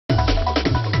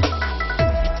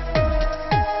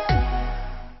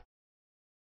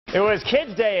It was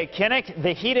Kids Day at Kinnick.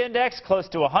 The heat index close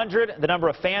to 100. The number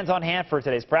of fans on hand for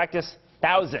today's practice,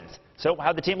 thousands. So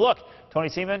how'd the team look? Tony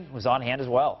Seaman was on hand as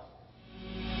well.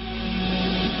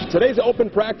 Today's open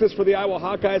practice for the Iowa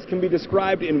Hawkeyes can be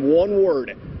described in one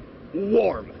word: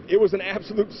 warm. It was an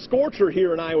absolute scorcher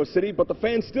here in Iowa City, but the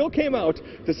fans still came out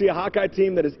to see a Hawkeye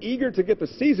team that is eager to get the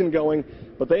season going,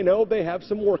 but they know they have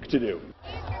some work to do.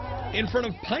 In front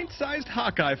of pint-sized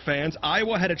Hawkeye fans,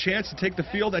 Iowa had a chance to take the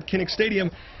field at Kinnick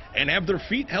Stadium and have their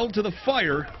feet held to the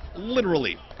fire,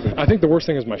 literally. I think the worst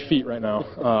thing is my feet right now.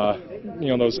 You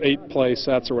know, those 8-play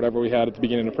sets or whatever we had at the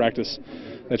beginning of practice,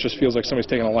 it just feels like somebody's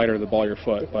taking a lighter to the ball of your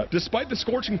foot. But despite the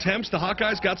scorching temps, the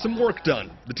Hawkeyes got some work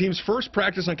done. The team's first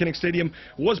practice on Kinnick Stadium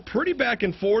was pretty back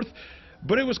and forth,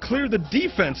 but it was clear the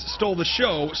defense stole the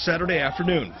show Saturday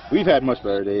afternoon. We've had much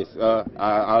better days.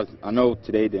 I know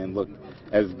today didn't look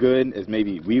as good as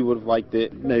maybe we would have liked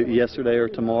it. Maybe yesterday or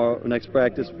tomorrow, next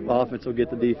practice, offense will get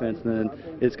the defense, and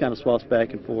then it's kind of swaps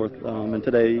back and forth. And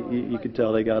today, you could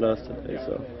tell they got us today.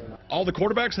 So. All the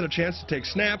quarterbacks had a chance to take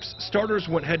snaps. Starters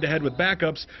went head-to-head with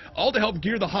backups, all to help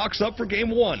gear the Hawks up for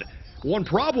Game 1. One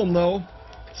problem, though: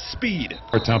 speed.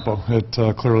 Our tempo,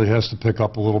 it clearly has to pick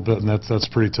up a little bit, and that's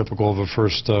pretty typical of a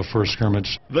first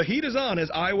scrimmage. The heat is on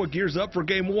as Iowa gears up for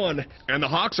Game 1, and the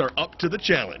Hawks are up to the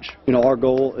challenge. You know, our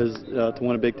goal is to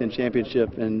win a Big Ten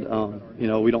championship, and you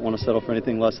know, we don't want to settle for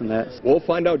anything less than that. We'll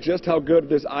find out just how good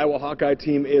this Iowa Hawkeye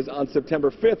team is on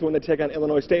September 5th when they take on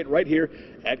Illinois State right here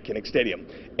at Kinnick Stadium.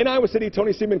 In Iowa City,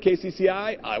 Tony Seaman,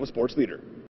 KCCI, Iowa Sports Leader.